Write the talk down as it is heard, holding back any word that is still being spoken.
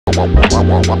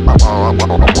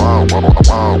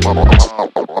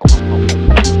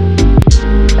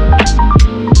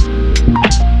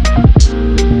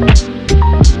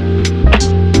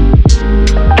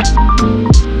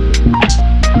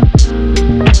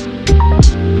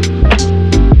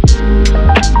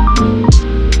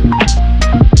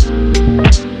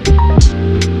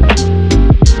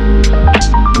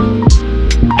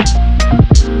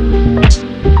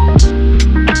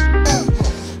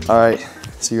All right,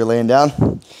 so you're laying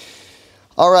down.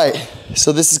 All right,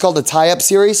 so this is called the tie-up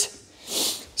series.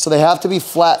 So they have to be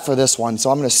flat for this one. So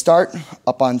I'm gonna start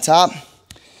up on top,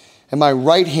 and my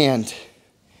right hand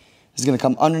is gonna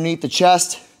come underneath the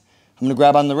chest. I'm gonna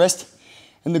grab on the wrist,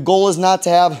 and the goal is not to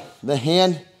have the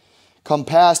hand come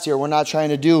past here. We're not trying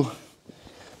to do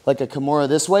like a Kimura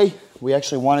this way. We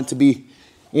actually want it to be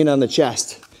in on the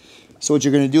chest. So what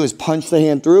you're gonna do is punch the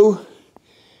hand through, and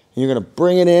you're gonna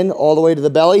bring it in all the way to the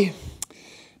belly.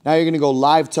 Now you're gonna go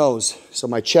live toes. So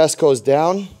my chest goes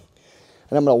down, and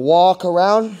I'm gonna walk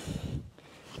around,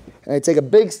 and I take a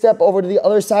big step over to the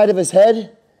other side of his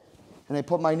head, and I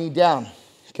put my knee down,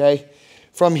 okay?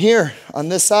 From here, on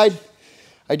this side,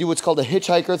 I do what's called a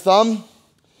hitchhiker thumb,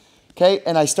 okay?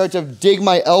 And I start to dig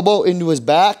my elbow into his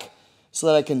back so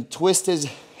that I can twist his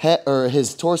head or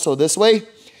his torso this way.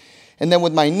 And then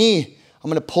with my knee,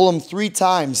 I'm gonna pull him 3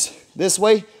 times this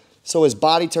way, so his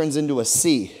body turns into a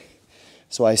C.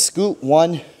 So I scoot,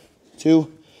 1,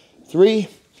 2, 3.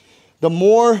 The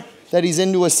more that he's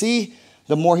into a C,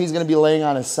 the more he's gonna be laying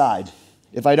on his side.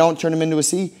 If I don't turn him into a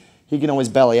C, he can always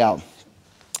belly out.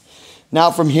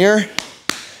 Now from here,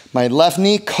 my left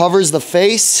knee covers the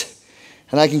face,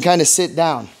 and I can kind of sit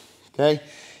down, okay?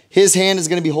 His hand is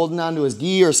gonna be holding onto his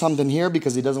gi or something here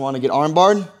because he doesn't wanna get arm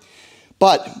barred.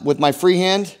 But with my free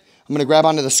hand, I'm gonna grab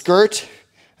onto the skirt,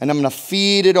 and I'm gonna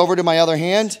feed it over to my other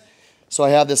hand, so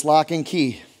I have this locking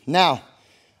key. Now,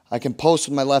 I can post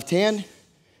with my left hand,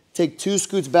 take 2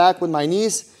 scoots back with my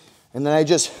knees, and then I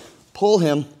just pull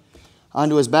him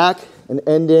onto his back and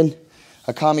end in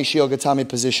a Kami Shiogatame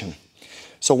position.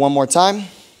 So one more time.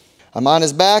 I'm on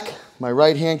his back, my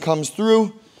right hand comes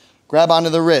through, grab onto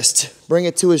the wrist, bring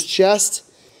it to his chest,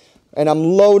 and I'm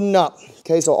loading up.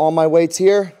 Okay, so all my weight's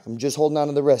here, I'm just holding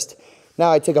onto the wrist.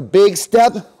 Now I take a big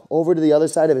step over to the other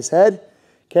side of his head,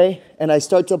 okay? And I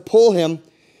start to pull him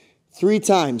 3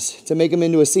 times to make him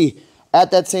into a C.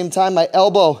 At that same time, my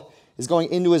elbow is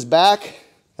going into his back,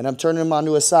 and I'm turning him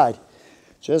onto his side,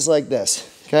 just like this,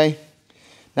 okay?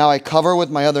 Now I cover with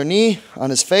my other knee on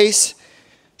his face,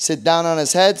 sit down on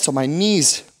his head, so my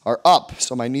knees are up.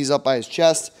 So my knees up by his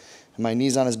chest, and my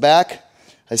knees on his back.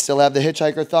 I still have the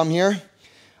hitchhiker thumb here.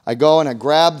 I go and I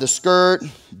grab the skirt,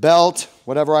 belt,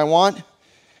 whatever I want,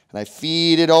 and I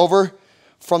feed it over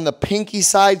from the pinky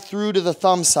side through to the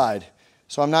thumb side.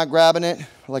 So I'm not grabbing it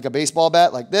like a baseball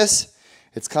bat like this.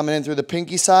 It's coming in through the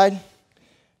pinky side.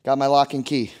 Got my locking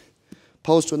key.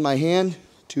 Post with my hand,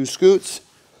 2 scoots,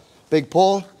 big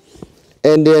pull,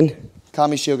 end in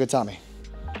Kami Shiogatame.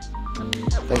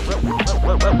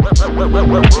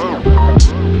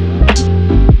 Thank you.